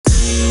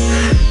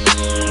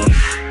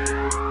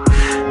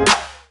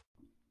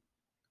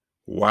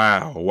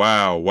Wow,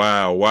 wow,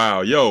 wow,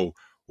 wow. Yo,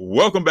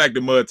 welcome back to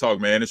Mud Talk,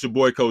 man. It's your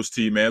boy, Coach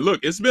T, man. Look,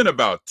 it's been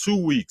about 2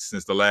 weeks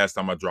since the last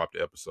time I dropped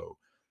the episode.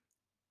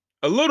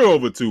 A little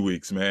over 2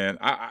 weeks, man.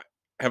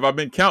 Have I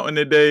been counting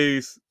the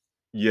days?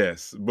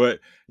 Yes.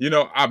 But,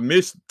 I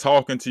miss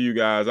talking to you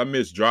guys. I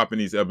miss dropping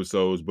these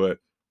episodes. But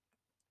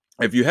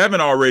if you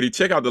haven't already,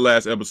 check out the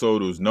last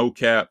episode. It was No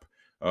Cap.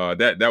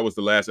 That was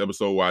the last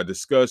episode where I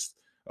discussed,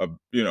 a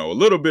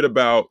little bit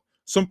about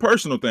some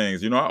personal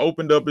things. I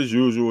opened up as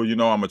usual.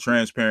 I'm a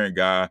transparent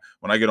guy.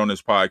 When I get on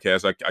this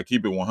podcast, I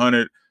keep it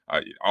 100.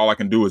 All I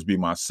can do is be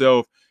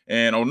myself.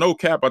 And on No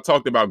Cap, I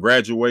talked about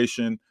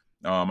graduation.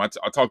 I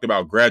talked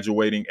about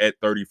graduating at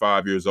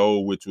 35 years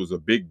old, which was a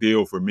big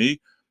deal for me.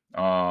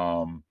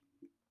 Um,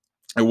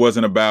 it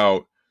wasn't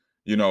about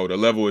the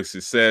level of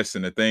success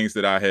and the things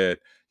that I had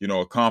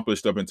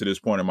accomplished up until this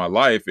point in my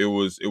life. It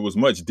was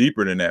much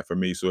deeper than that for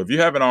me. So if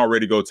you haven't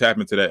already, go tap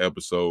into that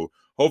episode.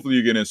 Hopefully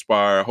you get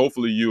inspired.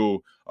 Hopefully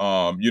you'll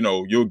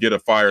get a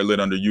fire lit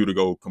under you to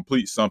go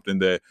complete something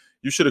that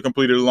you should have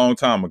completed a long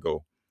time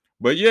ago.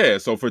 But yeah,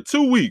 so for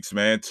 2 weeks,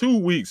 man, 2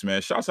 weeks,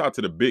 man. Shouts out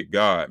to the big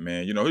God,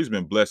 man. He's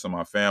been blessing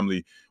my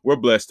family. We're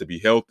blessed to be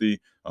healthy,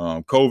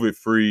 COVID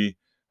free.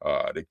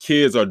 The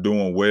kids are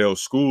doing well.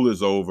 School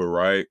is over,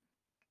 right?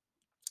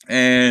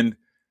 And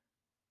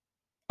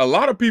a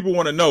lot of people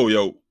want to know,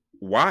 yo,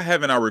 why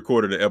haven't I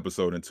recorded an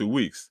episode in 2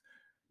 weeks?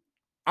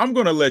 I'm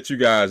gonna let you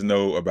guys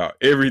know about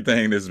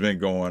everything that's been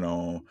going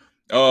on.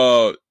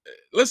 Uh,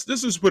 let's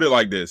just put it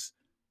like this.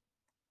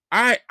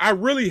 I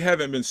really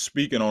haven't been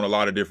speaking on a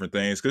lot of different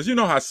things because you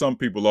know how some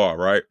people are,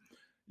 right?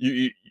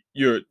 You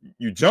you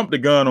you jump the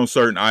gun on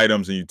certain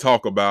items and you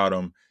talk about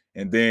them,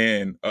 and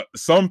then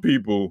some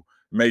people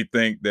may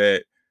think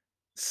that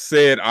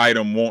said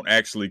item won't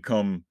actually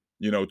come,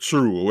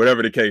 true or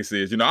whatever the case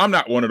is. I'm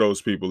not one of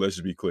those people, let's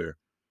just be clear.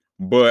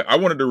 But I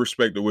wanted to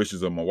respect the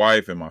wishes of my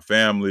wife and my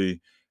family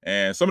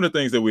and some of the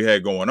things that we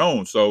had going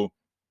on. So,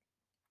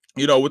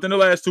 within the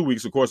last 2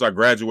 weeks, of course, I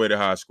graduated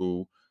high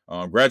school.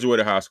 That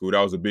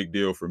was a big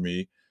deal for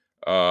me.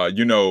 A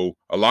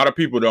lot of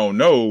people don't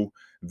know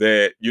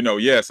that,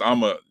 yes,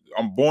 I'm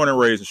born and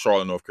raised in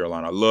Charlotte, North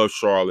Carolina. I love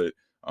Charlotte.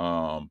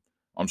 I'm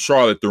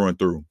Charlotte through and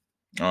through.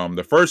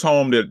 The first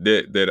home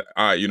that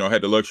I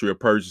had the luxury of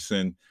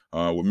purchasing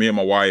with me and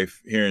my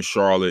wife here in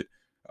Charlotte,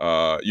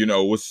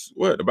 was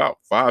about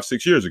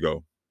 5-6 years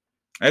ago.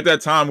 At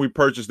that time, we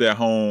purchased that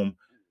home.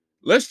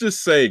 Let's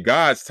just say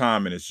God's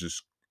timing is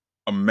just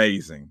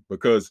amazing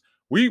because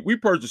we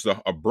purchased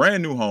a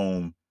brand new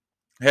home,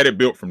 had it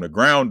built from the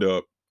ground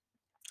up,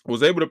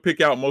 was able to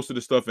pick out most of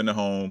the stuff in the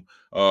home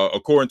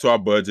according to our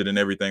budget and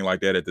everything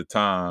like that at the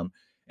time.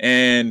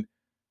 And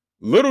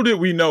little did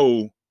we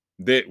know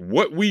that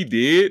what we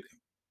did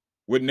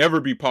would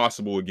never be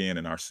possible again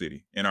in our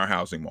city, in our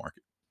housing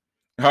market.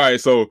 All right,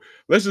 so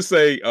let's just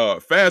say,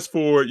 fast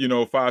forward,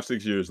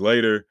 5-6 years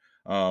later,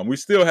 we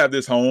still have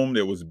this home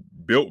that was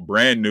built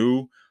brand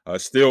new,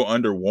 still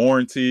under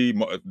warranty.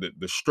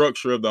 The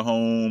structure of the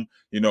home,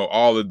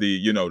 all of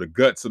the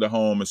guts of the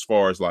home, as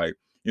far as like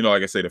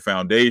I say, the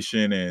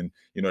foundation and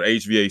the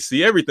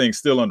HVAC, everything's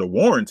still under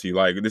warranty.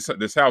 Like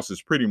this house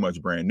is pretty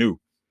much brand new,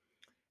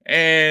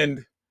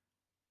 and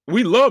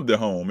we loved the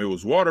home. It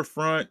was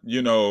waterfront,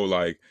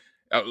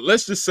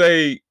 let's just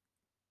say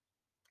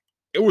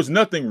it was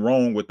nothing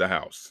wrong with the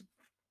house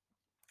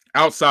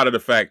outside of the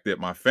fact that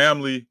my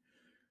family,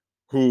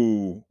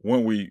 who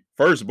when we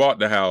first bought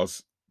the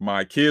house,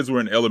 my kids were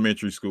in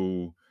elementary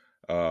school.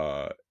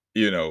 Uh,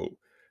 you know,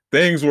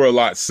 things were a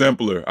lot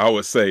simpler, I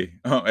would say,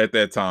 at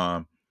that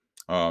time.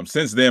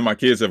 Since then, my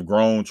kids have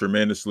grown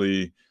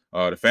tremendously.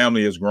 The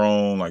family has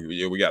grown. Like,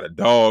 yeah, we got a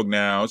dog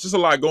now. It's just a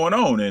lot going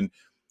on, and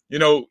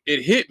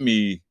it hit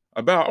me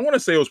about. I want to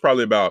say it was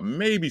probably about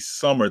maybe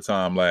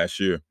summertime last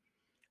year,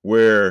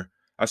 where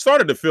I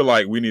started to feel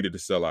like we needed to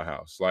sell our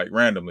house, like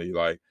randomly.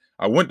 Like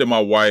I went to my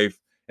wife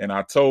and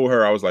I told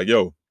her, I was like,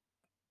 yo,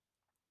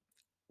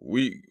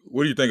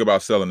 what do you think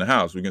about selling the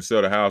house? We can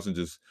sell the house and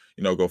just,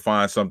 go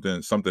find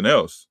something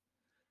else.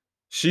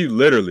 She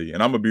literally,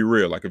 and I'm gonna be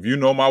real, like if you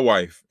know my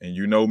wife and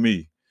you know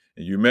me,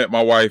 and you met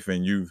my wife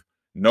and you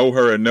know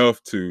her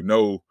enough to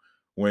know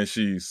when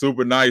she's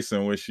super nice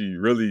and when she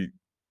really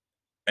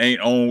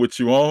ain't on what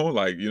you on,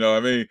 like, what I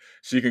mean?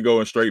 She can go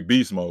in straight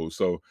beast mode.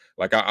 So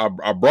like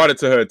I brought it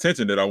to her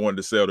attention that I wanted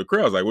to sell the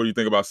crowd. I was like, what do you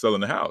think about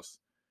selling the house?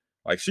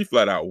 Like she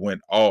flat out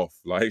went off.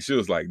 Like she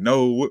was like,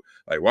 no,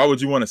 like why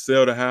would you want to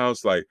sell the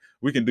house? Like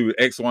we can do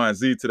X, Y, and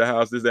Z to the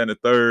house, this, that, and the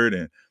third.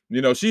 And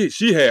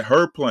she had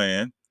her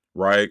plan,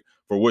 right,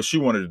 for what she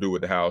wanted to do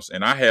with the house.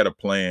 And I had a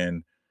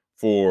plan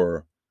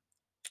for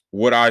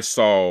what I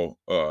saw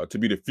to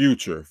be the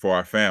future for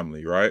our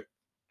family, right?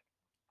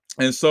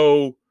 And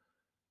so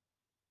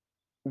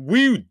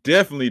we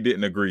definitely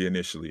didn't agree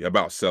initially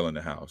about selling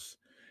the house.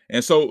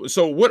 And so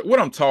what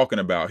I'm talking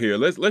about here,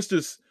 let's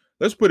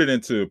put it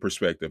into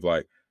perspective.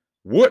 Like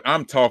what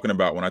I'm talking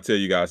about when I tell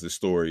you guys this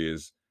story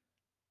is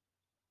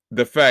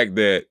the fact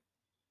that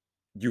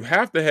you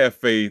have to have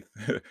faith,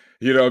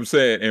 you know what I'm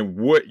saying, in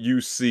what you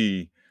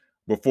see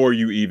before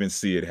you even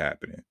see it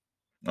happening.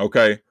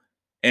 Okay?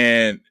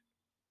 And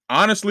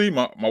honestly,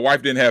 my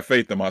wife didn't have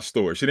faith in my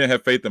story. She didn't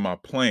have faith in my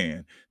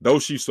plan, though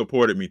she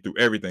supported me through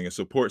everything and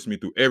supports me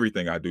through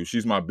everything I do.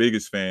 She's my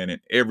biggest fan in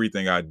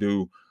everything I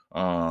do.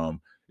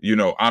 Um,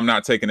 I'm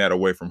not taking that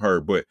away from her.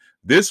 But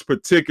this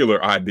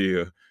particular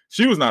idea,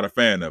 she was not a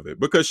fan of it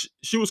because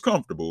she was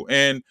comfortable.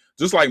 And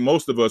just like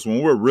most of us,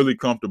 when we're really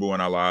comfortable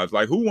in our lives,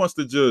 like who wants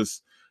to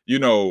just, you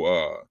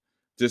know,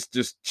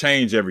 just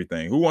change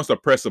everything? Who wants to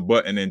press a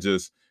button and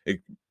just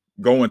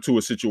go into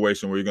a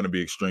situation where you're going to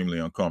be extremely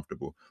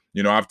uncomfortable?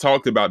 I've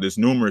talked about this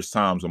numerous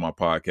times on my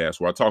podcast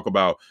where I talk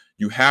about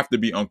you have to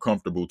be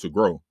uncomfortable to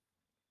grow.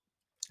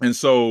 And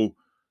so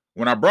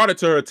when I brought it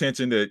to her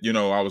attention that,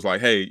 I was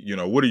like, hey,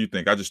 what do you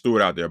think? I just threw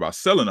it out there about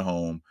selling a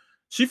home.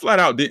 She flat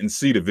out didn't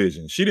see the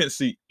vision. She didn't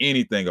see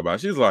anything about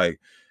it. She's like,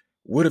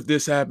 what if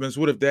this happens?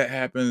 What if that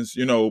happens?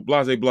 Blah,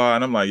 blah, blah.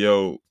 And I'm like,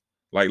 yo,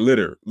 like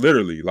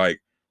literally,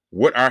 like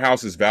what our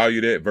house is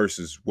valued at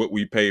versus what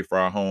we paid for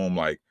our home.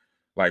 Like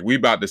we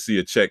about to see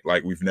a check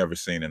like we've never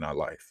seen in our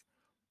life.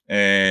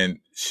 And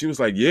she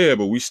was like, yeah,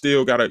 but we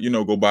still gotta,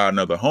 go buy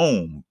another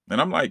home. And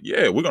I'm like,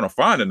 yeah, we're gonna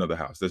find another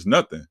house. There's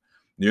nothing.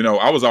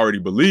 I was already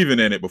believing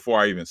in it before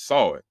I even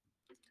saw it.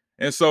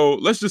 And so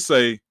let's just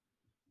say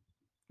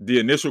the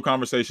initial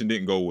conversation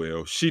didn't go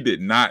well. She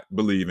did not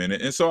believe in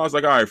it. And so I was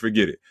like, all right,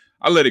 forget it.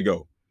 I let it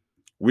go.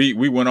 We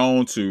went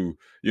on to,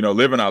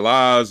 living our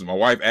lives. My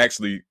wife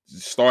actually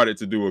started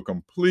to do a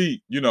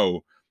complete,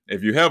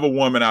 if you have a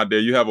woman out there,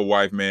 you have a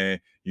wife, man,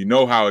 you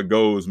know how it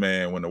goes,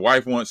 man. When the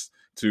wife wants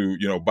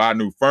to, buy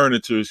new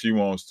furniture, she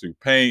wants to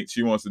paint,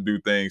 she wants to do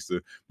things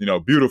to,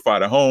 beautify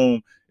the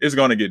home, it's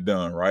going to get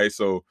done, right?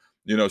 So,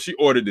 she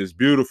ordered this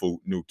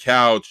beautiful new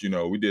couch.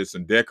 We did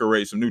some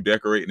new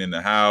decorating in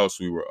the house.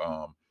 We were,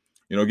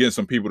 getting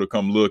some people to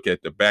come look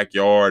at the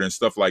backyard and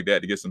stuff like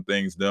that to get some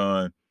things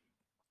done.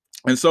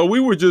 And so we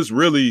were just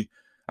really,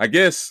 I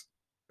guess,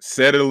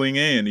 settling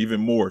in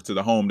even more to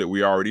the home that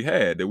we already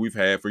had, that we've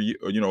had for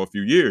a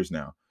few years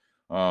now.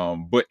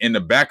 But in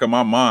the back of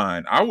my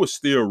mind, I was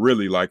still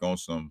really like on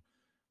some,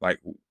 like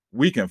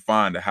we can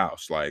find a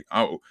house. Like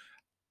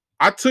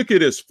I took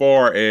it as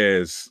far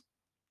as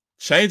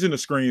changing the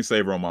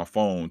screensaver on my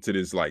phone to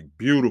this like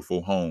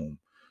beautiful home.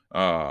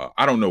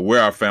 I don't know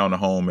where I found the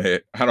home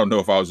at. I don't know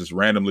if I was just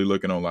randomly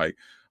looking on like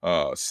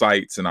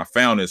sites and I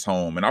found this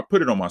home and I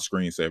put it on my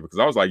screensaver because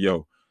I was like,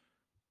 yo,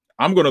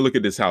 I'm going to look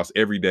at this house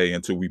every day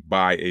until we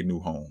buy a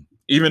new home.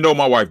 Even though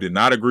my wife did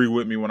not agree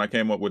with me when I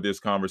came up with this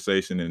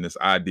conversation and this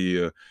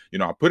idea,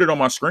 I put it on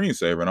my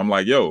screensaver and I'm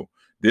like, yo,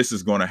 this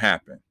is going to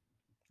happen.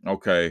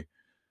 Okay.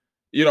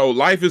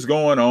 Life is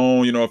going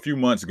on, a few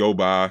months go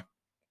by.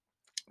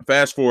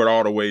 Fast forward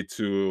all the way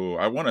to,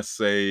 I want to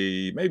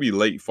say maybe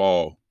late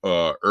fall,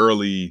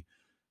 early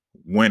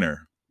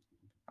winter.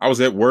 I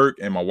was at work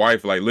and my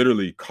wife like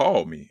literally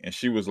called me and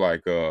she was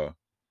like,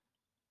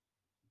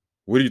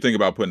 what do you think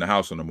about putting the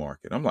house on the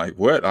market? I'm like,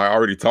 what? I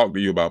already talked to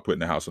you about putting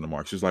the house on the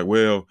market. She's like,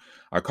 well,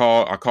 I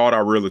called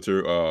our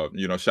realtor,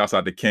 shouts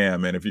out to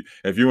Cam, man.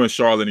 If you're in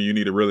Charlotte and you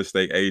need a real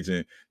estate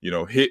agent,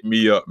 hit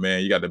me up,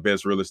 man. You got the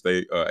best real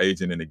estate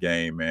agent in the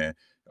game, man.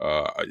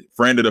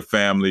 Friend of the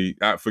family.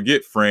 I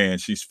forget friend,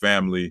 she's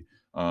family.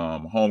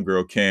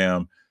 Homegirl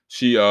Cam.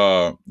 She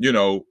my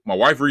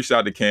wife reached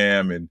out to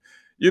Cam and,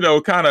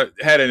 kind of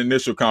had an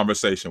initial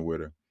conversation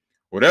with her.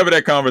 Whatever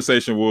that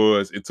conversation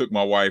was, it took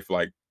my wife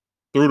like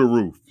through the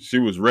roof. She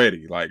was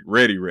ready, like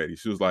ready.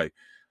 She was like,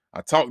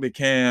 I talked to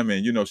Cam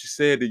and, she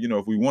said that,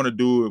 if we want to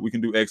do it, we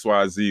can do X,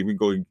 Y, Z. We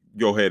can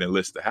go ahead and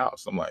list the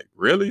house. I'm like,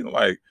 really?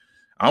 Like,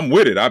 I'm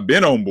with it. I've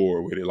been on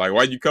board with it. Like, why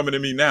are you coming to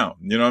me now?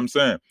 You know what I'm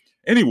saying?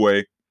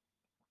 Anyway,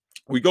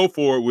 we go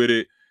forward with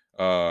it,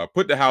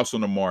 put the house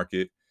on the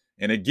market.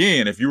 And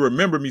again, if you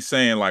remember me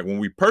saying, like, when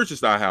we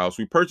purchased our house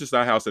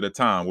at a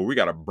time where we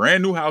got a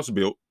brand new house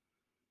built.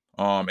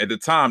 At the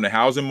time, the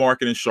housing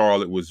market in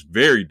Charlotte was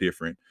very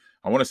different.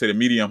 I want to say the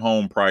median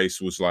home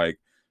price was like,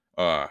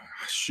 I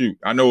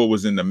know it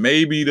was in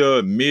maybe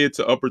the mid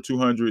to upper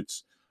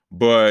 200s,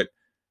 but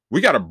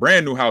we got a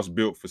brand new house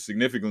built for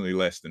significantly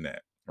less than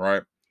that,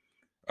 right?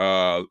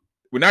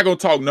 We're not going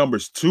to talk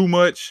numbers too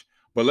much,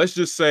 but let's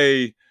just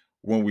say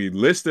when we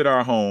listed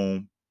our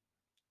home,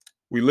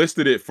 we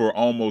listed it for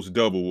almost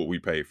double what we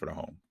paid for the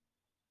home.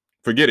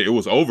 Forget it. It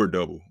was over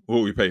double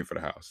what we paid for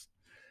the house.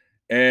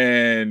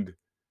 And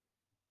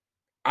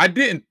I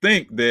didn't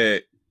think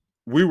that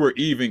we were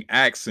even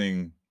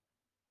asking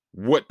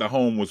what the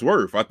home was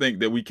worth. I think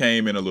that we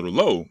came in a little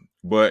low,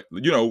 but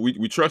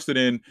we trusted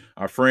in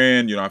our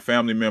friend, our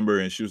family member,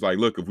 and she was like,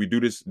 look, if we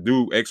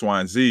do X, Y,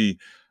 and Z,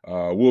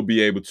 we'll be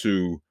able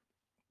to,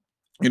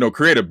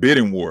 create a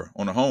bidding war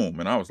on a home.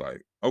 And I was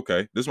like,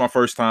 okay, this is my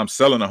first time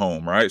selling a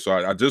home, right? So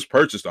I just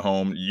purchased a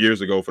home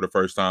years ago for the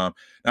first time.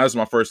 Now this is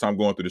my first time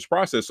going through this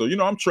process. So,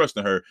 I'm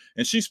trusting her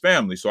and she's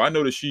family. So I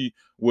know that she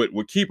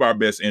would keep our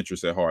best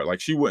interests at heart. Like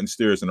she wouldn't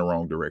steer us in the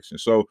wrong direction.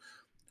 So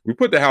we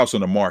put the house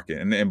on the market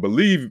and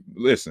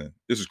listen,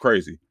 this is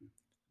crazy.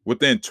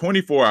 Within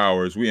 24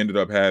 hours, we ended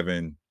up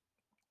having,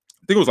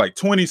 I think it was like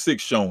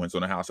 26 showings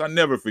on the house. I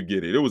never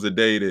forget it. It was a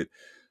day that,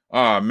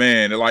 oh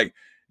man, like,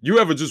 you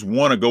ever just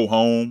want to go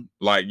home?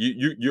 Like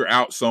you're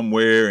out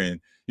somewhere and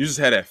you just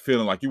had that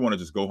feeling like you want to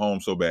just go home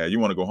so bad. You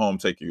want to go home,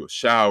 take you a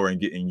shower, and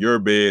get in your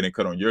bed and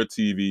cut on your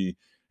TV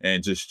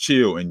and just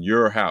chill in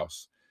your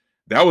house.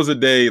 That was a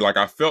day like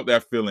I felt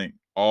that feeling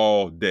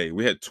all day.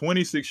 We had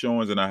 26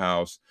 showings in our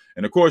house.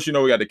 And of course, we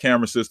got the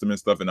camera system and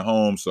stuff in the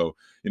home. So,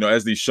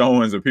 as these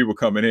showings and people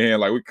coming in,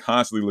 like we're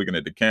constantly looking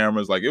at the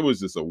cameras. Like it was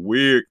just a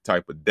weird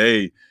type of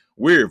day,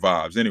 weird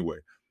vibes. Anyway,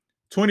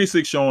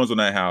 26 showings on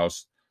that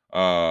house.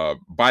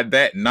 By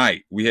that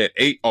night, we had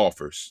 8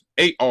 offers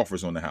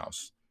on the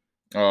house.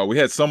 We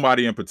had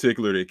somebody in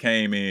particular that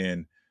came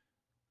in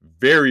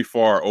very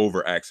far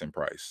over asking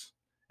price.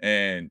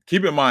 And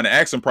keep in mind, the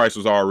asking price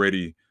was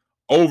already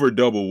over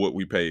double what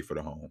we paid for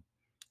the home.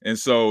 And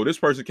so this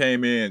person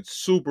came in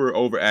super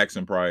over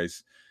asking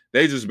price.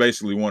 They just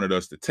basically wanted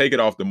us to take it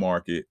off the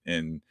market,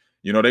 and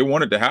they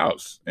wanted the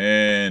house.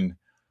 And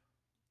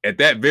at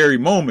that very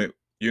moment,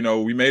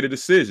 we made a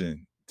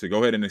decision to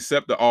go ahead and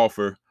accept the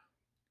offer.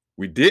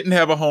 We didn't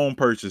have a home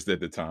purchased at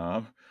the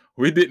time.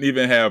 We didn't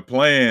even have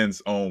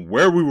plans on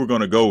where we were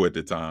going to go at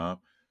the time.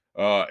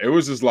 It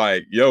was just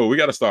like, yo, we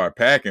got to start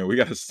packing. We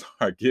got to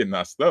start getting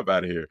our stuff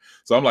out of here.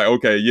 So I'm like,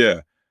 okay,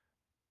 yeah.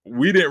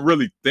 We didn't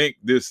really think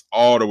this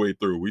all the way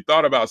through. We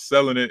thought about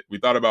selling it. We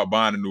thought about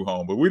buying a new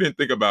home, but we didn't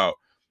think about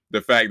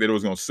the fact that it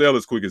was going to sell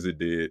as quick as it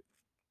did.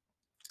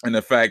 And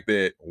the fact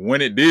that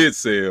when it did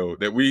sell,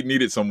 that we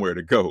needed somewhere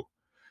to go.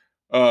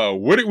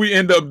 What did we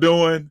end up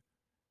doing?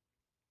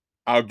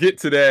 I'll get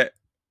to that.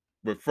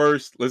 But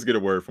first, let's get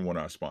a word from one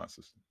of our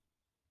sponsors.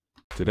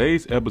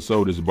 Today's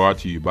episode is brought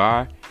to you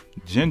by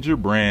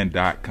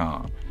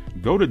GingerBrand.com.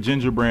 Go to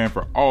GingerBrand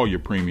for all your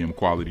premium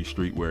quality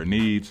streetwear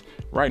needs.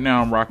 Right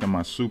now, I'm rocking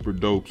my super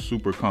dope,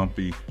 super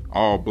comfy,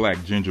 all black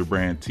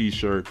GingerBrand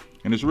t-shirt.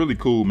 And it's really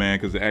cool, man,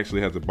 because it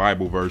actually has a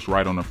Bible verse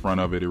right on the front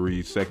of it. It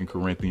reads 2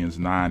 Corinthians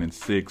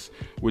 9:6,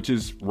 which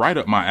is right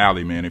up my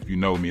alley, man. If you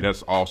know me,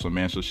 that's awesome,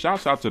 man. So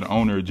shouts out to the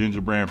owner of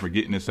GingerBrand for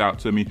getting this out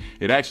to me.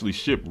 It actually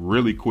shipped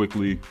really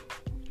quickly.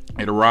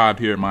 It arrived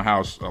here at my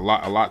house a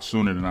lot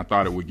sooner than I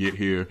thought it would get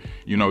here.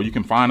 You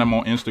can find them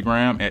on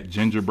Instagram at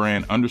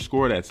gingerbrand_.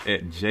 That's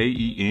at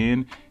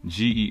JENGER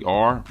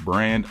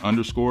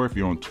brand_. If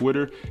you're on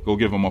Twitter, go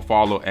give them a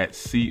follow at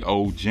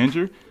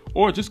COGinger.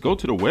 Or just go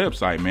to the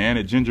website, man,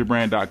 at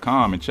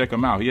gingerbrand.com and check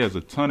him out. He has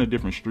a ton of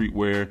different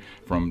streetwear,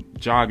 from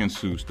jogging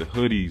suits to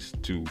hoodies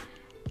to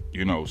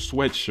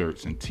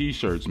sweatshirts and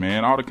t-shirts,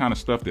 man, all the kind of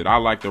stuff that I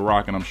like to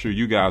rock, and I'm sure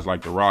you guys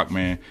like to rock,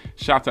 man.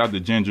 Shouts out to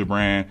Ginger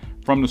Brand,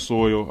 from the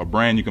soil, a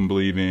brand you can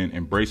believe in,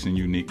 embracing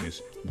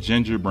uniqueness.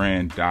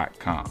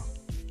 GingerBrand.com.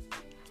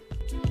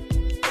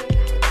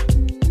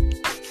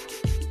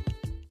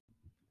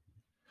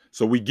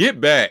 So we get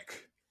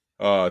back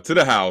to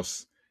the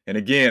house, and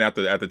again,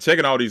 after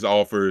checking all these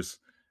offers,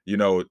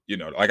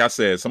 like I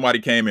said, somebody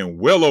came in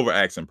well over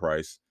asking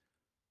price.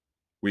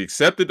 We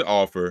accepted the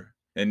offer.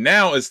 And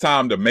now it's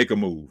time to make a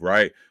move,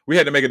 right? We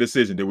had to make a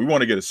decision. Did we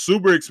want to get a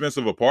super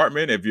expensive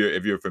apartment? If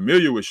you're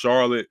familiar with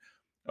Charlotte,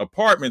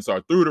 apartments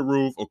are through the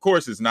roof. Of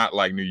course, it's not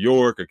like New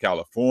York or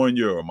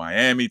California or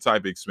Miami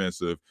type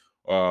expensive,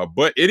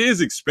 but it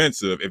is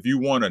expensive if you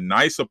want a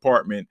nice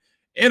apartment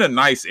in a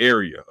nice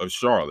area of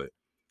Charlotte.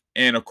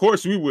 And of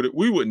course, we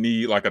would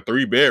need like a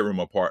 3-bedroom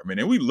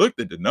apartment. And we looked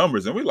at the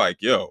numbers and we're like,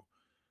 yo,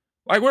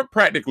 like we're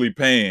practically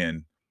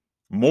paying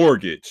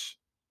mortgage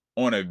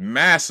on a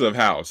massive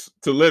house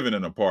to live in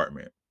an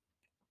apartment.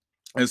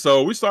 And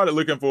so we started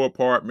looking for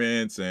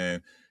apartments,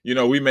 and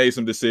we made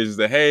some decisions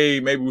that, hey,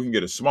 maybe we can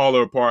get a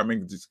smaller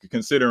apartment, just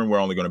considering we're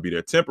only going to be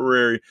there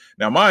temporary.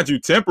 Now, mind you,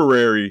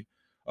 temporary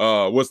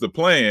was the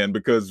plan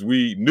because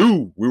we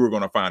knew we were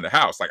going to find a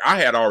house. Like I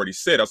had already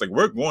said, I was like,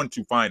 we're going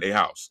to find a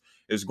house.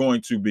 It's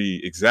going to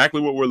be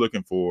exactly what we're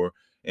looking for,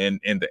 and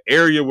in the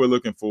area we're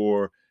looking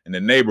for, in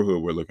the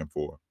neighborhood we're looking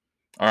for.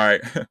 All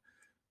right.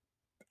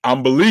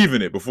 I'm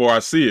believing it before I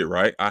see it,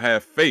 right? I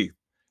have faith.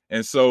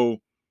 And so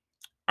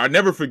I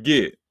never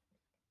forget,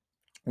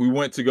 we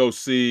went to go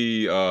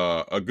see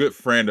a good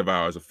friend of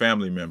ours, a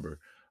family member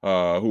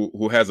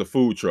who has a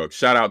food truck.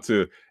 Shout out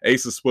to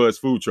Ace of Spuds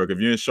food truck. If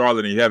you're in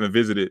Charlotte and you haven't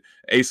visited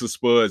Ace of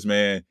Spuds,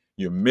 man,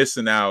 you're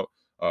missing out.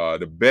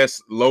 The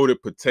best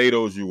loaded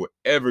potatoes you will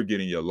ever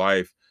get in your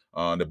life.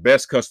 The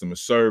best customer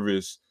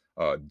service,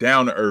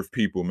 down-to-earth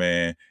people,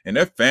 man, and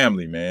their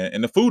family, man.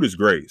 And the food is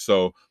great.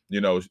 So,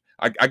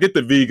 I get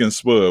the vegan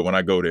spud when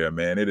I go there,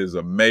 man. It is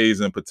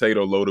amazing.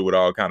 Potato loaded with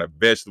all kind of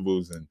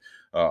vegetables, and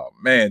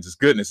man, just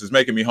goodness. It's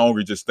making me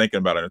hungry just thinking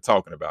about it and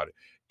talking about it.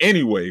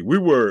 Anyway, we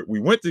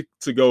went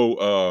to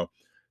go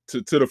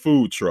to the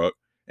food truck,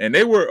 and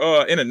they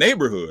were in a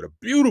neighborhood, a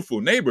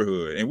beautiful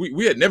neighborhood, and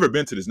we had never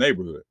been to this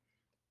neighborhood.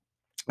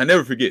 I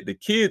never forget, the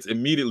kids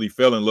immediately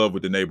fell in love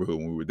with the neighborhood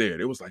when we were there.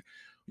 It was like,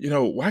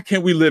 why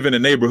can't we live in a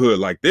neighborhood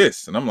like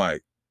this? And I'm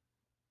like,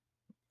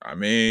 I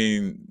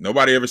mean,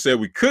 nobody ever said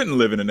we couldn't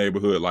live in a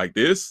neighborhood like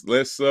this.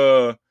 Let's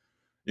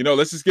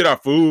just get our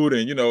food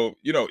and,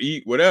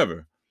 eat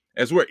whatever.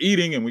 As we're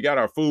eating and we got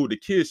our food, the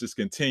kids just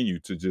continue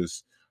to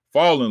just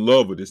fall in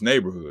love with this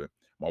neighborhood.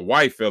 My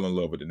wife fell in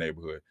love with the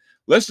neighborhood.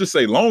 Let's just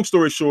say, long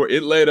story short,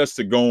 it led us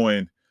to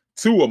going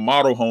to a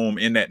model home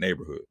in that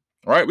neighborhood.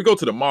 All right, we go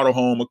to the model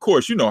home. Of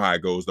course, you know how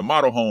it goes. The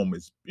model home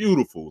is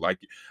beautiful. Like,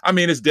 I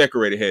mean, it's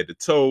decorated head to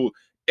toe.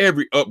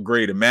 Every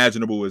upgrade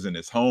imaginable is in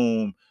this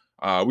home.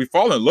 We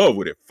fall in love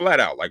with it flat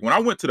out. Like, when I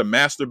went to the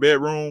master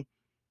bedroom,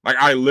 like,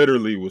 I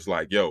literally was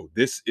like, yo,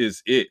 this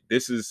is it.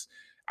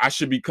 I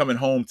should be coming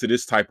home to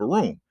this type of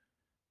room.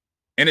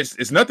 And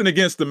it's nothing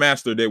against the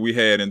master that we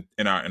had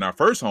in our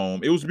first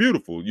home. It was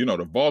beautiful. You know,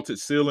 the vaulted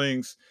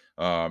ceilings,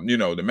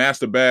 the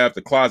master bath,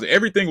 the closet,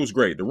 everything was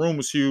great. The room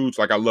was huge.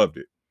 Like, I loved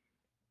it.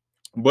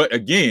 But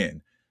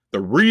again,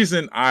 the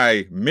reason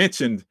I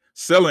mentioned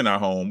selling our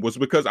home was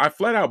because I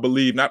flat out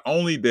believe not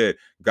only that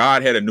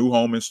God had a new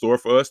home in store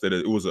for us, that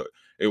it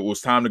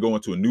was time to go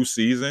into a new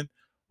season,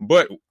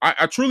 but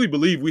I truly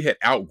believe we had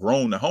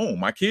outgrown the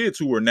home. My kids,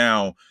 who are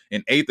now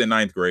in 8th and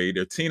 9th grade,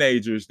 they're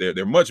teenagers.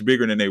 They're much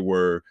bigger than they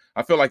were.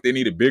 I felt like they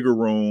needed bigger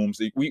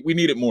rooms. We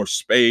needed more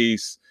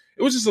space.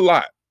 It was just a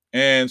lot.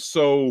 And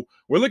so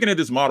we're looking at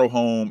this model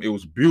home. It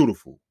was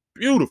beautiful,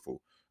 beautiful.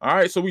 All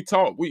right, so we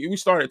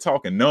started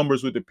talking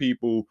numbers with the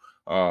people.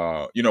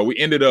 We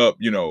ended up,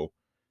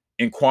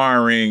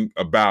 inquiring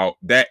about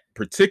that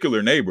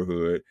particular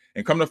neighborhood,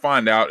 and come to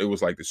find out, it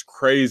was like this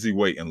crazy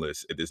waiting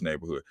list at this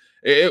neighborhood.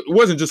 It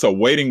wasn't just a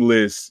waiting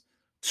list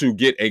to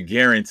get a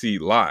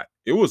guaranteed lot.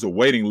 It was a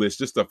waiting list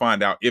just to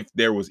find out if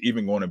there was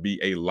even going to be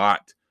a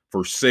lot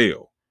for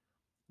sale.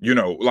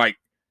 Like,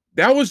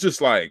 that was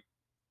just like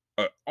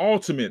the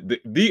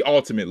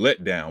ultimate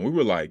letdown. We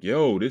were like,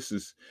 yo,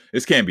 this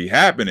can't be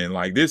happening.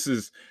 Like, this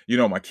is,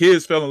 my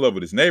kids fell in love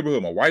with this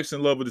neighborhood. My wife's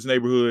in love with this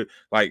neighborhood.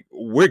 Like,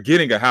 we're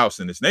getting a house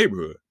in this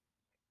neighborhood.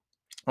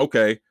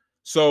 Okay.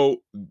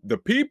 So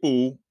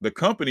the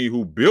company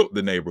who built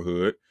the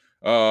neighborhood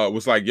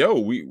was like, yo,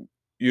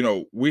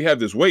 we have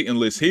this waiting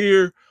list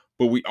here,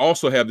 but we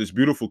also have this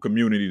beautiful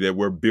community that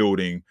we're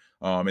building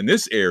in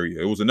this area.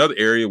 It was another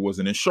area, it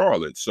wasn't in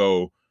Charlotte.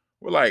 So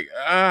we're like,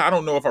 I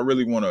don't know if I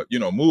really want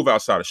to, move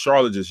outside of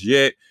Charlotte just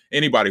yet.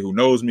 Anybody who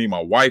knows me,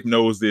 my wife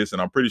knows this,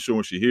 and I'm pretty sure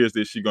when she hears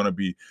this, she's gonna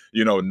be,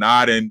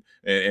 nodding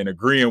and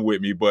agreeing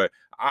with me. But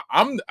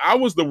I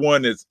was the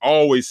one that's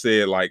always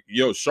said, like,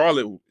 yo,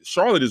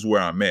 Charlotte is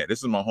where I'm at. This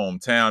is my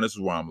hometown. This is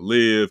where I'm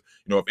live.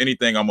 If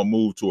anything, I'm gonna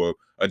move to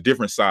a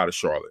different side of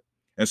Charlotte.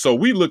 And so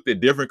we looked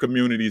at different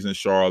communities in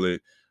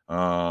Charlotte.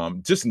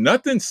 Just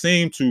nothing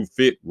seemed to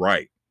fit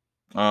right.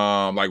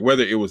 Like,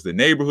 whether it was the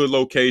neighborhood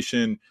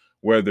location,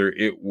 whether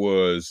it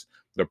was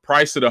the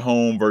price of the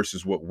home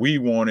versus what we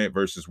wanted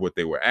versus what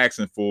they were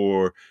asking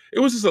for.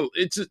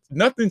 It just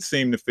nothing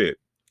seemed to fit.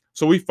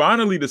 So we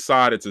finally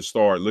decided to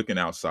start looking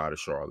outside of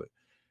Charlotte.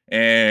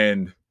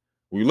 And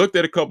we looked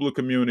at a couple of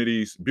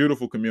communities,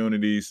 beautiful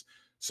communities.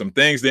 Some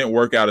things didn't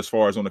work out as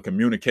far as on the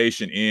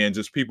communication end,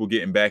 just people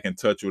getting back in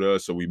touch with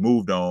us. So we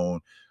moved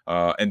on.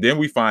 And then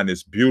we find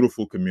this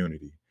beautiful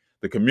community,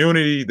 the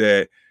community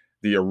that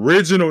the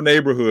original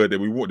neighborhood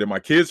that my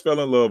kids fell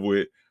in love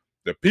with.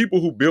 The people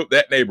who built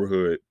that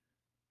neighborhood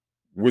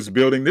was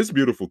building this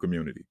beautiful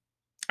community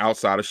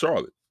outside of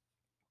Charlotte.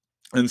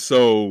 And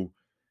so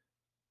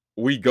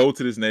we go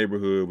to this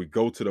neighborhood, we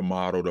go to the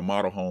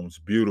model home's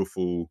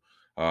beautiful.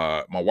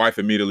 My wife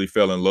immediately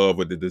fell in love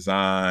with the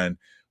design.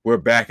 We're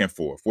back and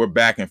forth. We're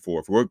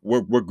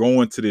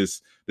going to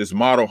this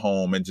model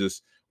home, and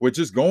we're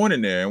just going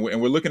in there,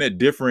 and we're looking at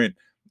different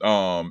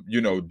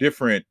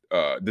different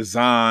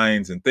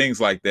designs and things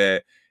like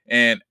that.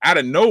 And out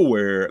of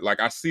nowhere, like,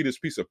 I see this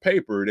piece of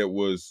paper that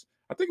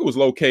I think it was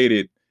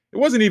located, it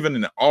wasn't even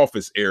in the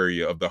office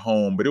area of the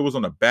home, but it was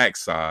on the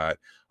backside.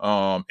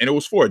 And it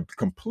was for a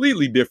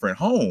completely different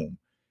home.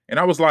 And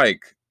I was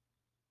like,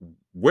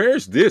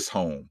 where's this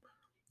home?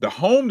 The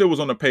home that was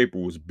on the paper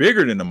was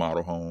bigger than the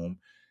model home.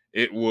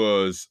 It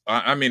was,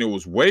 it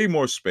was way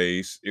more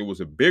space. It was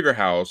a bigger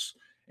house,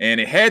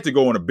 and it had to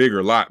go on a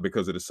bigger lot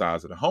because of the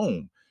size of the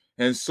home.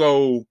 And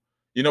so,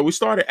 we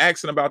started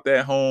asking about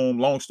that home.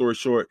 Long story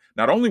short,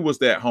 not only was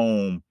that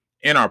home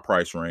in our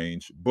price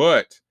range,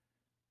 but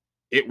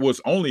it was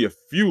only a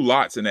few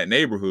lots in that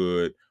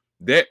neighborhood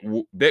that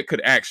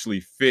could actually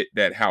fit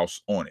that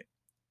house on it.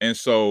 And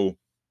so,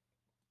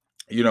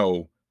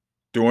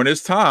 during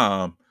this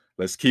time,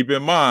 let's keep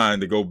in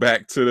mind to go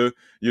back to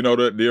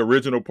the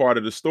original part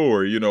of the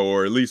story,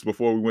 or at least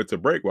before we went to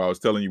break, where I was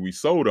telling you we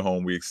sold a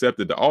home, we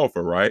accepted the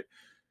offer, right?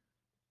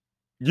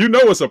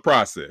 It's a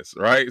process,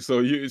 right? So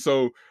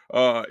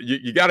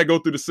you got to go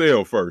through the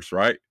sale first,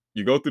 right?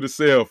 You go through the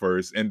sale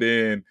first, and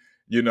then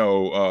you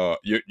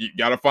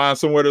got to find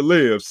somewhere to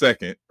live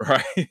second,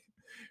 right?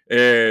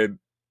 And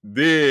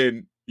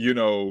then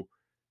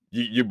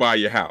you buy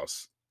your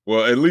house.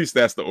 Well, at least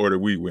that's the order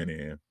we went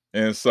in.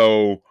 And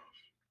so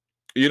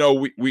we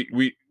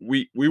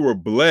were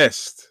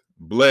blessed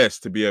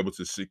to be able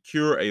to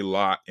secure a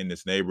lot in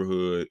this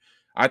neighborhood.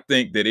 I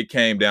think that it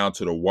came down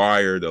to the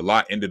wire. The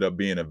lot ended up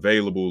being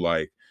available.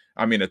 Like,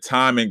 the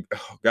timing,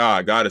 oh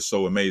God is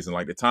so amazing.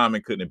 Like, the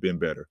timing couldn't have been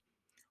better,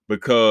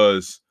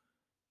 because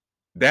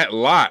that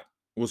lot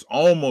was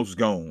almost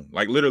gone.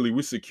 Like, literally,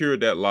 we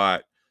secured that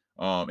lot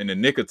in the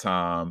nick of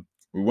time.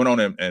 We went on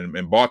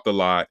and bought the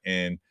lot,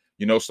 and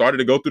started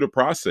to go through the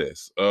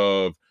process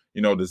of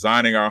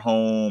designing our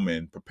home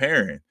and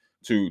preparing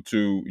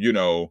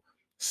to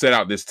set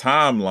out this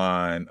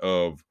timeline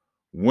of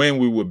when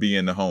we would be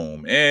in the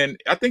home. And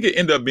I think it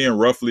ended up being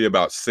roughly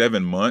about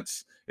 7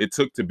 months it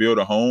took to build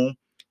a home,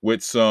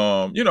 with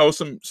some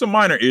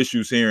minor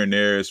issues here and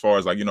there, as far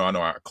as, like, I know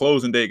our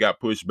closing date got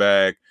pushed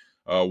back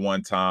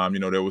one time.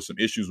 There was some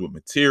issues with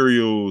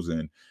materials,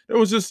 and there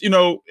was just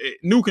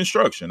new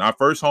construction. Our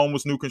first home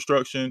was new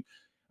construction.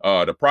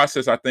 The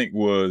process, I think,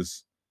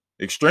 was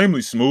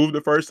extremely smooth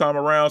the first time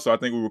around, so I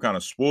think we were kind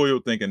of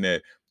spoiled, thinking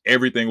that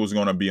everything was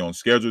going to be on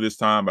schedule this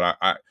time. But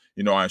I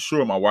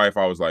assured my wife,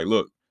 I was like,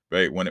 look,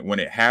 babe, when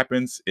it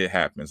happens, it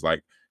happens.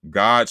 Like,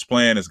 God's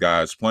plan is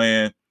God's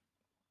plan.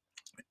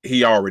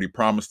 He already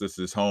promised us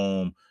this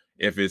home.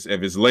 If it's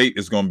late,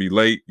 it's gonna be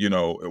late,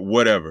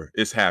 whatever.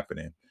 It's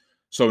happening.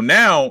 So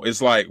now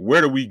it's like, where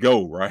do we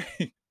go, right?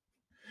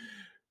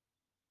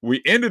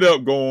 We ended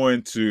up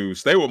going to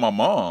stay with my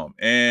mom,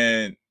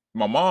 and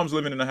my mom's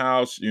living in the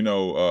house,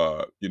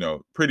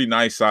 pretty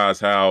nice size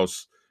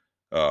house,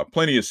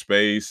 plenty of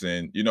space,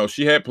 and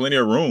she had plenty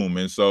of room.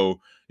 And so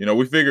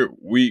we figured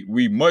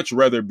we much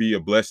rather be a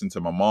blessing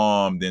to my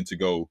mom than to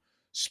go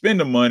spend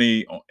the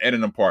money at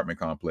an apartment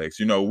complex.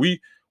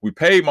 We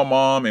paid my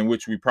mom, in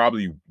which we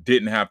probably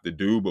didn't have to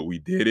do, but we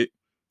did it,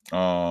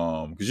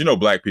 because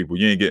black people,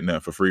 you ain't getting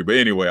nothing for free. But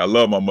anyway, I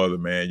love my mother,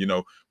 man.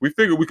 We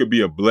figured we could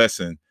be a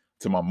blessing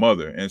to my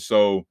mother. And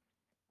so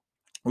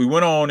we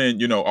went on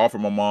and offered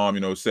my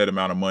mom set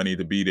amount of money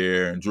to be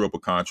there, and drew up a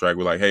contract.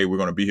 We're like, hey, we're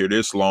going to be here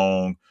this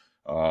long,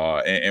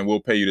 and we'll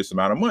pay you this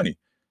amount of money.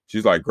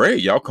 She's like,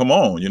 great, y'all come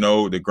on.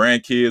 The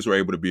grandkids were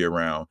able to be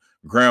around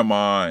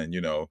grandma, and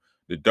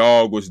the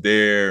dog was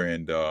there,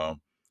 and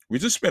we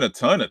just spent a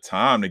ton of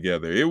time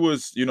together. It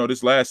was,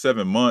 this last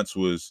 7 months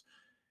was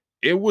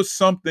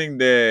something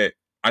that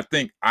I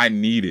think I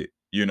needed.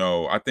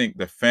 I think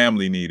the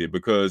family needed,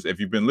 because if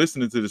you've been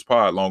listening to this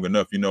pod long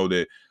enough, you know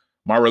that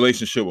my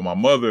relationship with my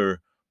mother,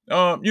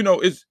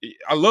 is,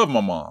 I love my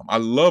mom. I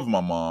love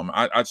my mom.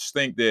 I just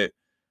think that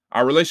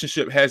our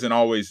relationship hasn't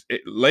always,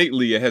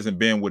 lately, it hasn't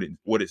been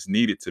what it's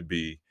needed to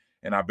be.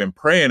 And I've been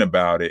praying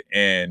about it.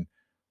 And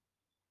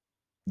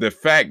the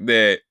fact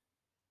that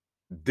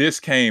this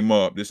came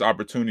up, this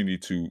opportunity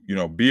to,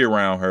 be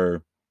around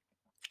her,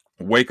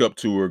 wake up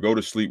to her, go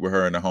to sleep with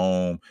her in the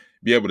home,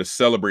 be able to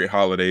celebrate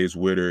holidays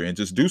with her, and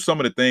just do some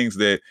of the things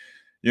that,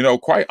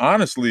 quite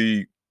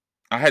honestly,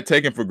 I had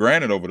taken for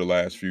granted over the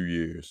last few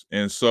years.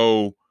 And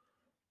so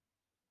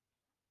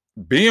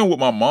being with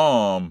my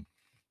mom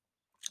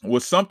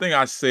was something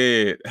I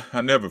said,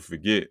 I never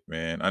forget,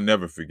 man. I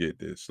never forget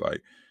this.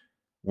 Like,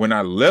 when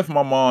I left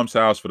my mom's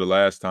house for the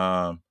last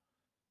time,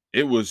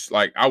 it was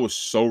like I was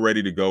so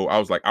ready to go. I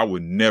was like, I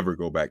would never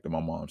go back to my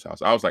mom's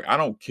house. I was like, I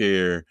don't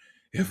care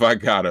if I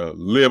gotta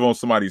live on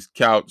somebody's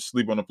couch,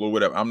 sleep on the floor,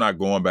 whatever. I'm not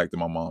going back to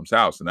my mom's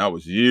house. And that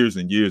was years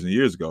and years and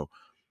years ago.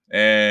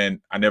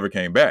 And I never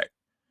came back.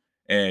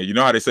 And you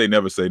know how they say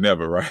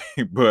never, right?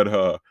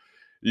 But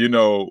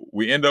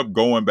we end up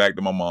going back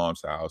to my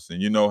mom's house.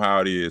 And you know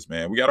how it is,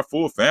 man. We got a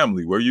full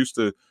family. We're used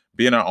to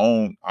being our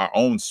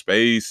own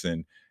space,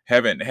 and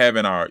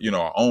having our,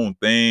 our own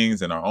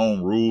things and our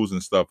own rules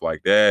and stuff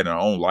like that, and our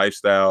own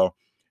lifestyle.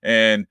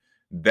 And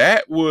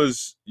that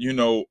was,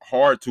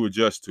 hard to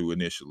adjust to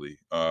initially.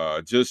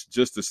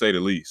 Just to say the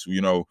least.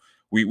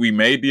 We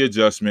made the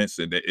adjustments,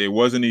 and it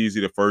wasn't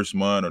easy the first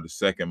month or the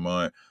second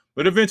month,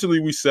 but eventually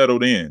we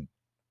settled in.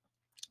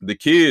 The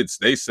kids,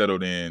 they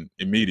settled in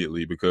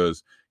immediately,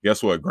 because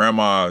guess what?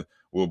 Grandma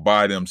will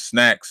buy them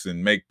snacks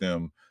and make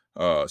them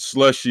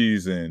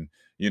slushies, and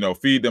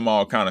feed them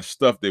all kind of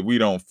stuff that we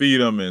don't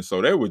feed them. And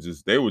so they were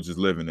just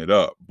living it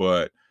up.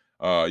 But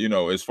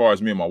as far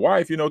as me and my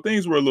wife,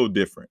 things were a little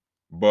different.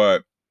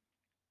 But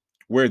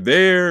we're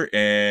there,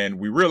 and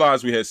we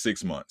realized we had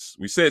 6 months.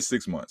 We said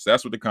 6 months.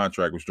 That's what the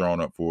contract was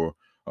drawn up for,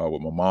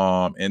 with my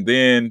mom. And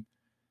then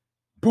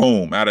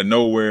boom, out of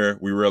nowhere,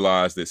 we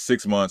realized that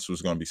 6 months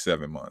was going to be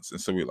 7 months. And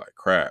so we're like,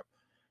 crap,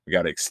 we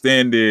got to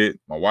extend it.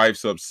 My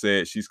wife's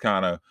upset. She's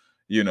kind of,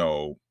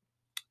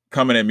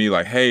 coming at me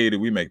like, hey,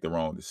 did we make the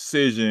wrong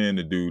decision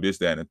to do this,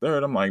 that, and the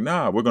third? I'm like,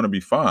 nah, we're going to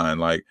be fine.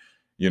 Like,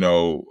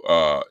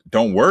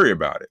 don't worry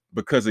about it.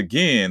 Because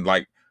again,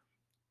 like,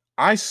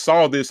 I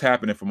saw this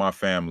happening for my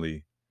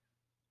family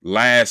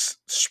last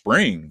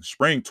spring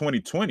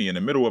 2020, in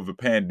the middle of a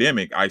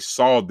pandemic. I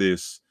saw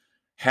this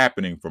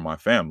happening for my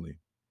family,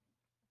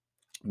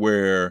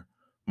 where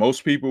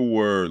most people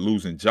were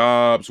losing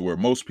jobs, where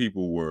most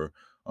people were,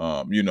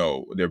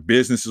 their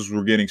businesses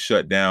were getting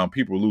shut down.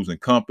 People were losing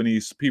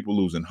companies, people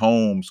losing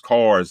homes,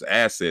 cars,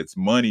 assets,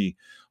 money,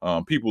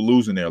 people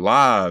losing their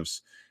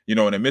lives. In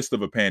the midst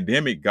of a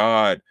pandemic,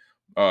 God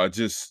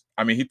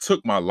He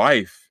took my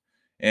life,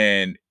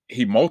 and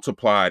He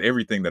multiplied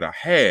everything that I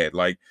had.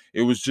 Like,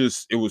 it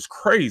was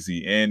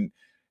crazy. And,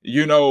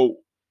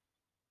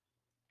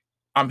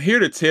 I'm here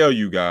to tell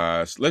you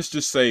guys, let's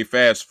just say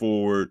fast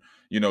forward,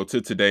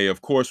 to today.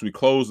 Of course, we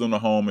closed on the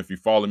home. If you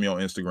follow me on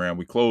Instagram,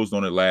 we closed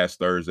on it last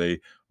Thursday,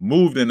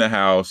 moved in the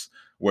house.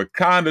 We're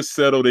kind of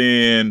settled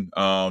in,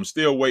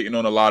 still waiting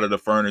on a lot of the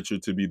furniture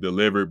to be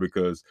delivered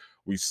because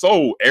we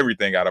sold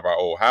everything out of our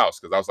old house.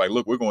 Because I was like,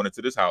 look, we're going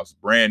into this house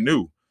brand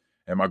new.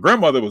 And my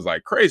grandmother was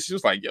like crazy. She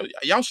was like, yo,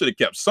 y'all should have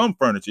kept some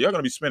furniture. Y'all going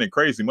to be spending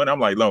crazy money. I'm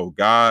like, no,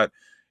 God,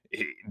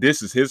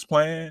 this is his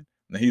plan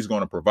and he's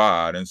going to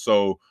provide. And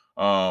so,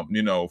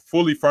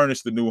 fully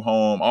furnished the new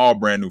home, all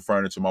brand new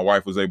furniture. My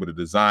wife was able to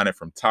design it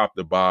from top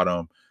to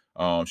bottom.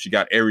 She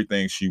got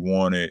everything she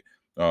wanted.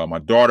 My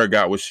daughter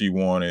got what she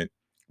wanted.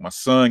 My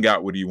son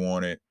got what he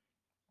wanted.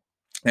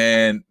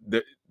 And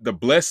the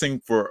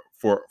blessing for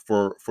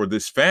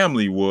this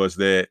family was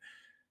that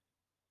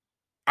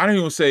I don't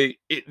even say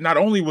it. Not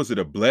only was it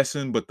a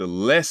blessing, but the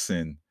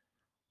lesson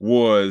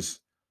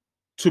was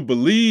to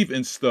believe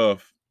in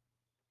stuff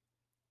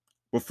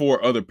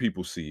before other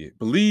people see it.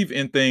 Believe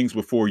in things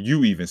before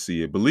you even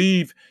see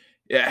it.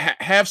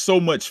 Have so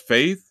much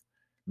faith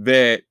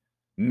that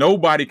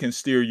nobody can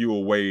steer you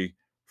away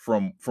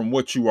from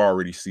what you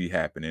already see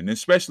happening. And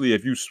especially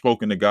if you've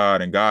spoken to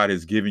God and God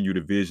has given you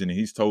the vision and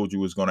he's told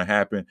you it's going to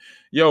happen.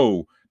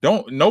 Yo,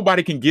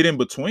 nobody can get in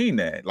between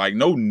that. Like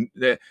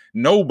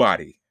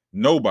nobody.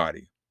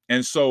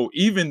 And so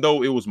even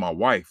though it was my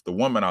wife, the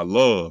woman I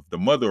love, the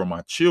mother of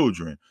my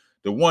children,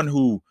 the one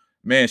who,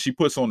 man, she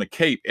puts on the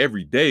cape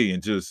every day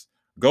and just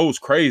goes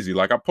crazy.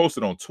 Like I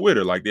posted on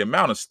Twitter, like the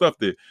amount of stuff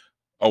that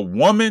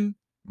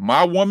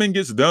my woman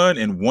gets done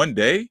in one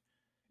day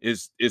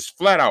is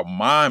flat out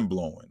mind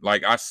blowing.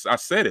 Like I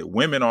said it,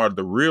 women are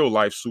the real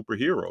life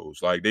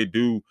superheroes. Like they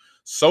do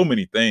so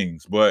many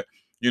things, but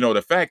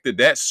the fact that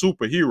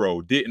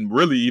superhero didn't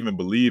really even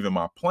believe in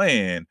my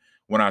plan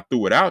when I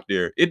threw it out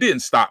there, it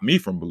didn't stop me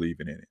from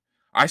believing in it.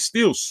 I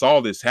still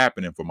saw this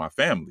happening for my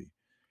family.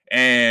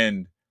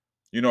 And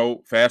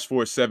fast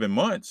forward 7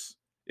 months,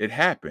 it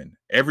happened.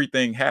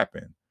 Everything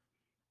happened.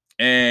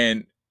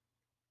 And,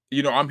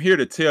 I'm here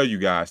to tell you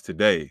guys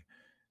today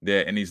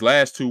that in these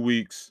last 2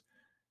 weeks,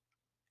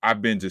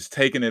 I've been just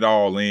taking it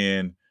all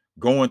in,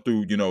 going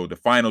through, the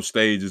final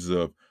stages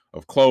of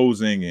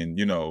closing and,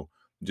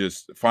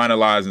 just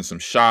finalizing some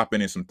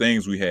shopping and some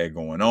things we had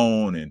going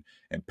on and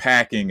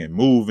packing and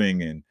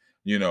moving and,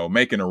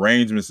 making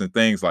arrangements and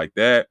things like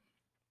that.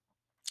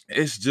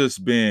 It's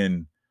just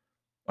been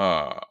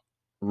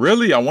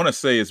really, I want to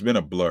say it's been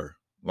a blur,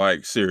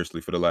 like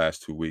seriously, for the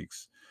last 2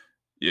 weeks.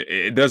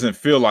 It doesn't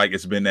feel like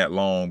it's been that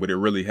long, but it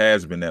really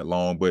has been that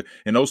long. But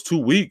in those 2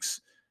 weeks,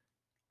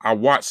 I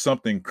watched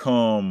something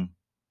come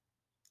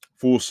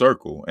full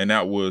circle, and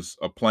that was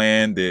a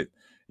plan that,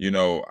 you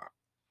know,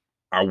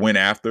 I went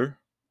after.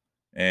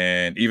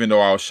 And even though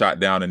I was shot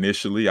down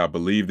initially, I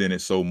believed in it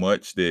so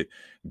much that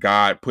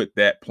God put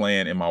that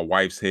plan in my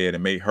wife's head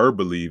and made her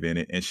believe in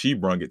it. And she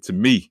brung it to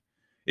me.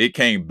 It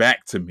came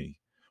back to me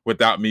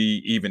without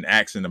me even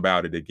asking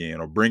about it again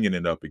or bringing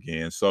it up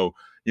again. So,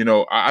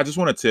 I just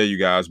want to tell you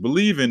guys,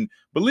 believe in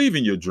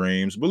your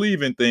dreams,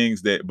 believe in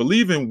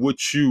believe in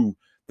what you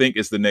think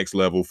is the next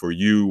level for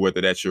you,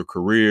 whether that's your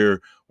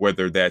career,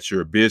 whether that's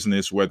your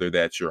business, whether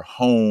that's your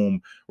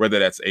home, whether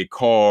that's a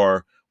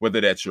car, whether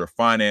that's your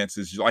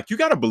finances. Like, you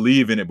got to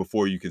believe in it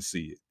before you can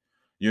see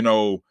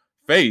it.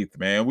 Faith,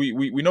 man.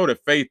 We know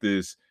that faith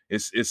is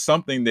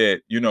something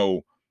that,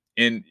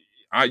 in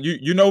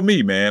you know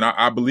me, man.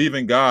 I believe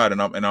in God,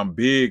 and I'm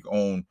big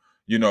on,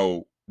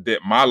 that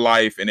my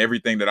life and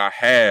everything that I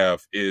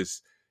have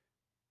is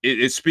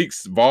it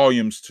speaks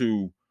volumes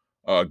to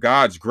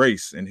God's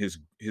grace and his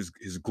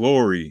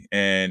glory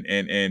and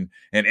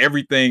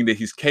everything that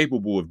he's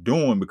capable of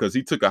doing, because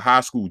he took a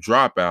high school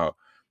dropout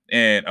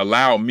and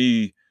allowed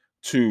me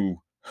to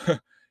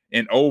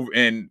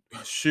and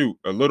shoot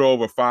a little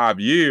over 5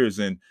 years.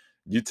 And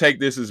you take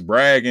this as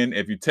bragging.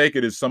 If you take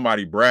it as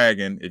somebody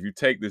bragging, if you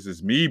take this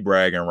as me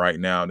bragging right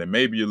now, then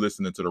maybe you're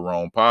listening to the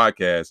wrong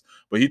podcast.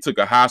 But he took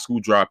a high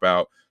school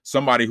dropout,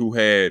 somebody who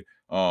had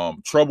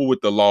trouble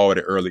with the law at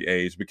an early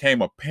age,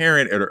 became a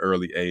parent at an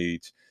early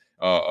age,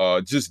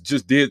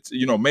 just did,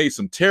 made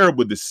some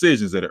terrible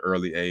decisions at an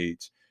early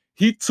age.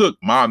 He took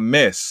my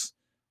mess,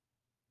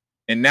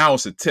 and now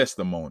it's a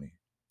testimony.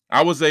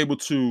 I was able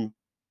to,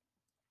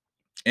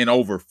 in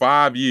over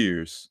 5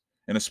 years,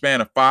 in a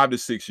span of 5 to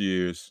 6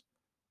 years,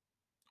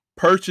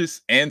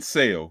 purchase and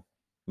sell.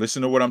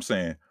 Listen to what I'm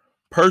saying.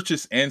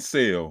 Purchase and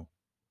sell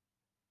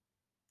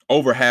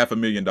over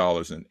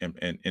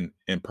 $500,000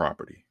 in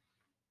property.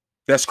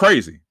 That's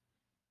crazy.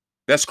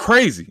 That's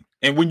crazy.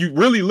 And when you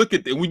really look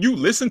at when you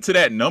listen to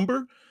that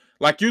number,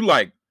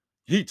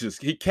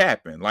 he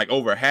capping, like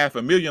over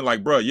 $500,000.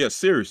 Like, bro, yeah,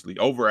 seriously,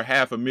 over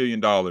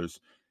 $500,000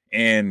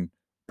 in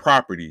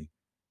property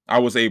I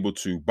was able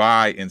to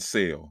buy and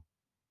sell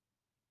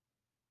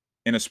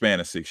in a span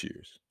of 6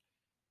 years.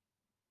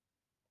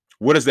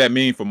 What does that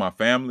mean for my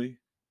family?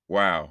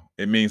 Wow,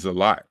 it means a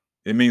lot.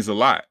 It means a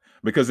lot,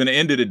 because in the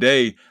end of the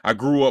day, I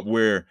grew up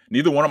where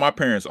neither one of my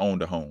parents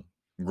owned a home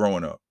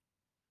growing up.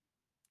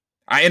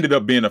 I ended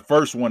up being the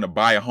first one to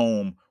buy a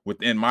home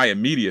within my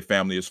immediate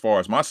family as far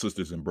as my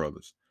sisters and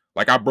brothers.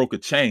 Like, I broke a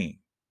chain.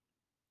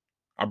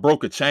 I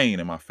broke a chain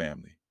in my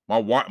family. My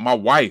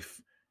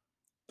wife,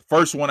 the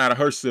first one out of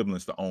her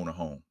siblings to own a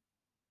home.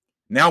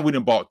 Now we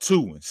done bought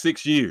 2 in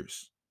 6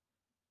 years.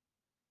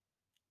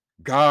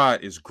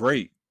 God is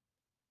great.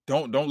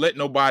 Don't let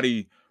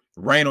nobody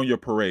rain on your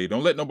parade.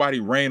 Don't let nobody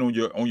rain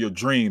on your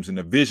dreams and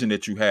the vision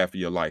that you have for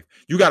your life.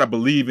 You got to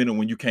believe in it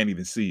when you can't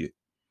even see it.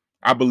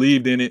 I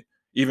believed in it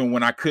even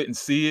when I couldn't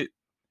see it,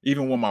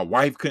 even when my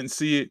wife couldn't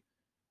see it,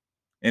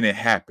 and it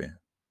happened.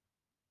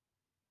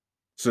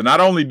 So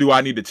not only do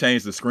I need to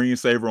change the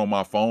screensaver on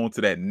my phone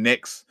to that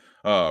next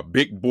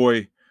big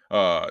boy,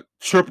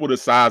 triple the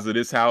size of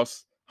this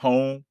house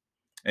home,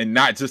 and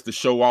not just to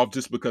show off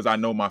just because I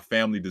know my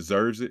family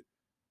deserves it,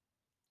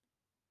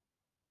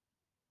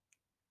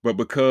 but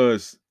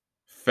because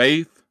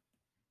faith,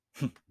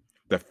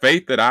 the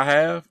faith that I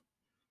have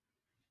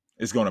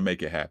is going to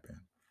make it happen.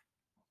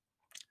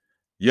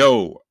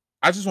 Yo,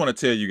 I just want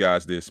to tell you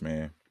guys this,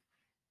 man.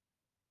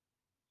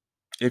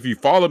 If you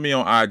follow me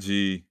on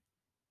IG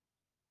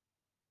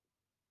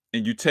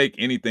and you take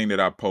anything that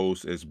I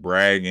post as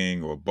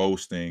bragging or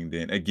boasting,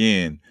 then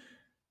again,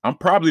 I'm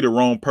probably the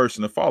wrong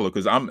person to follow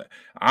because I'm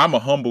a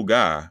humble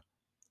guy,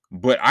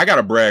 but I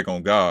gotta brag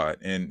on God.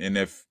 And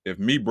if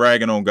me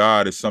bragging on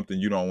God is something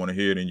you don't want to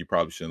hear, then you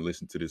probably shouldn't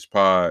listen to this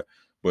pod.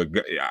 But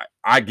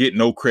I get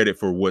no credit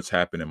for what's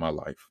happened in my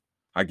life.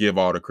 I give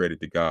all the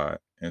credit to God.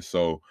 And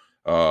so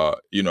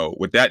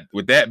with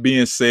that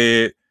being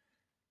said,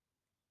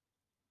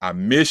 I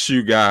miss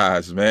you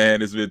guys,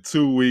 man. It's been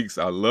 2 weeks.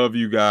 I love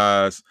you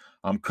guys.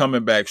 I'm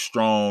coming back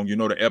strong.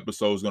 The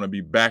episode is going to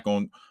be back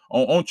on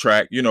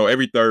track,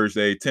 every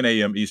Thursday, 10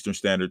 a.m. Eastern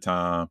Standard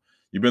Time.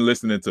 You've been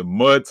listening to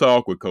Mud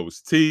Talk with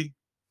Coach T.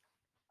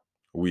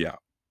 We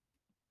out.